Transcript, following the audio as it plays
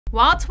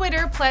While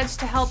Twitter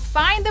pledged to help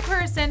find the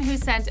person who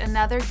sent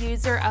another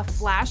user a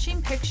flashing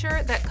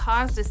picture that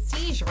caused a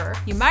seizure,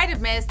 you might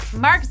have missed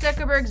Mark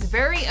Zuckerberg's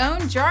very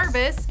own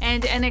Jarvis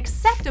and an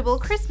acceptable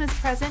Christmas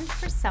present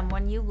for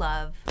someone you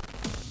love.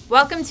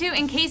 Welcome to,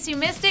 in case you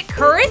missed it,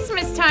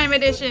 Christmas Time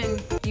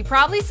Edition! You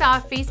probably saw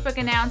Facebook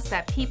announce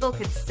that people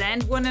could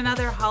send one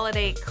another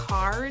holiday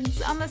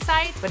cards on the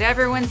site, but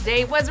everyone's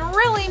day was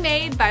really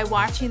made by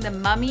watching the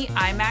Mummy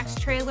IMAX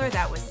trailer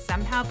that was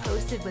somehow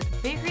posted with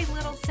very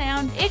little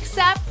sound,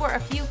 except for a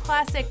few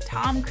classic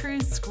Tom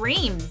Cruise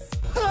screams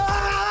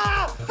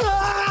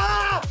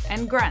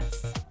and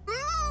grunts.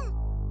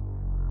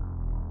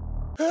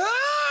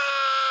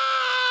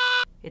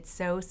 It's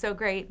so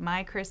great,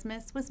 my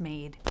Christmas was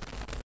made.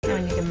 Now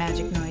I need a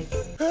magic noise.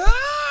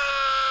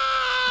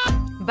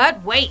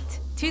 But wait!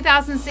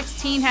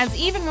 2016 has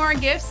even more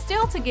gifts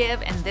still to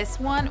give, and this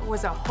one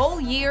was a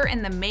whole year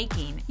in the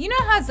making. You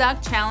know how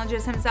Zuck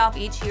challenges himself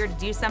each year to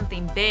do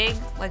something big,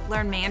 like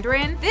learn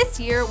Mandarin? This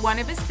year, one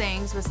of his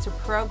things was to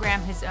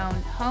program his own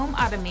home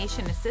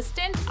automation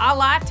assistant, a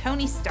la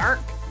Tony Stark.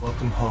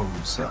 Welcome home,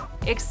 son.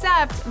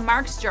 Except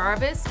Mark's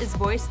Jarvis is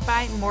voiced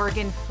by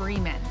Morgan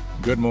Freeman.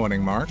 Good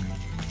morning, Mark.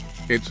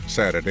 It's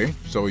Saturday,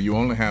 so you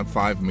only have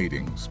 5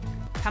 meetings.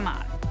 Come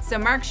on. So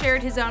Mark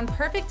shared his own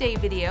perfect day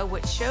video,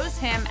 which shows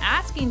him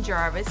asking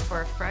Jarvis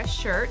for a fresh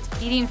shirt,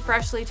 eating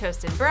freshly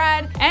toasted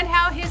bread, and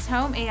how his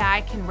home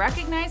AI can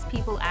recognize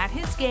people at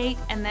his gate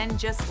and then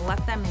just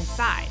let them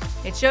inside.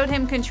 It showed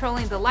him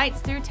controlling the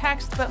lights through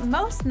text, but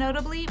most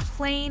notably,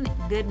 playing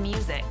good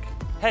music.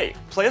 Hey,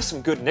 play us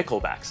some good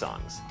Nickelback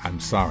songs. I'm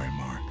sorry,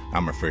 Mark.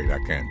 I'm afraid I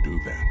can't do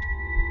that.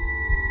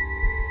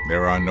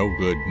 There are no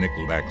good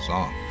Nickelback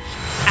songs.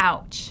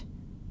 Ouch.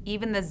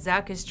 Even the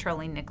Zuck is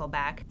trolling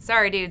Nickelback.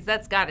 Sorry dudes,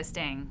 that's gotta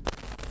sting.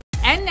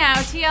 And now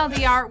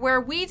TLDR,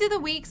 where we do the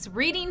week's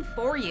reading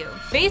for you.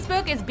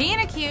 Facebook is being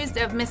accused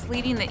of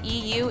misleading the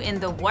EU in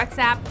the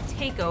WhatsApp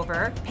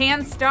takeover.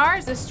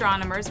 Pan-STARRS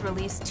astronomers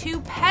released 2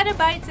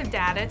 petabytes of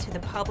data to the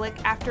public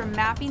after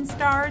mapping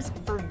stars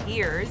for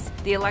years.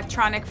 The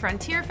Electronic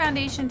Frontier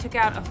Foundation took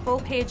out a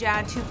full-page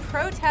ad to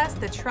protest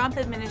the Trump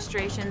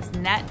administration's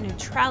net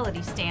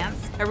neutrality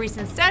stance. A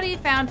recent study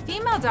found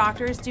female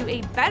doctors do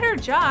a better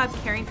job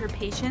caring for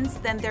patients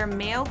than their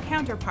male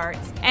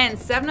counterparts. And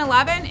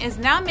 7-Eleven is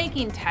now making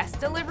test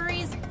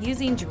deliveries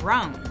using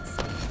drones.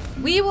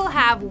 We will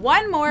have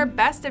one more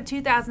Best of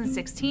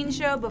 2016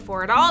 show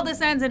before it all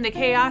descends into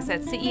chaos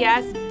at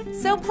CES,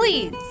 so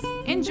please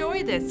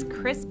enjoy this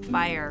crisp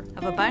fire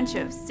of a bunch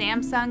of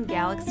Samsung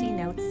Galaxy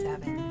Note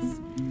 7s.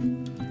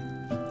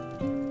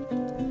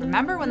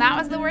 Remember when that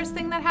was the worst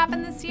thing that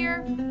happened this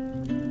year?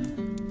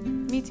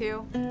 Me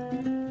too.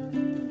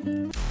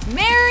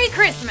 Merry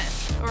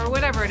Christmas, or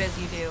whatever it is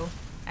you do.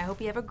 I hope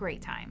you have a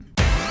great time.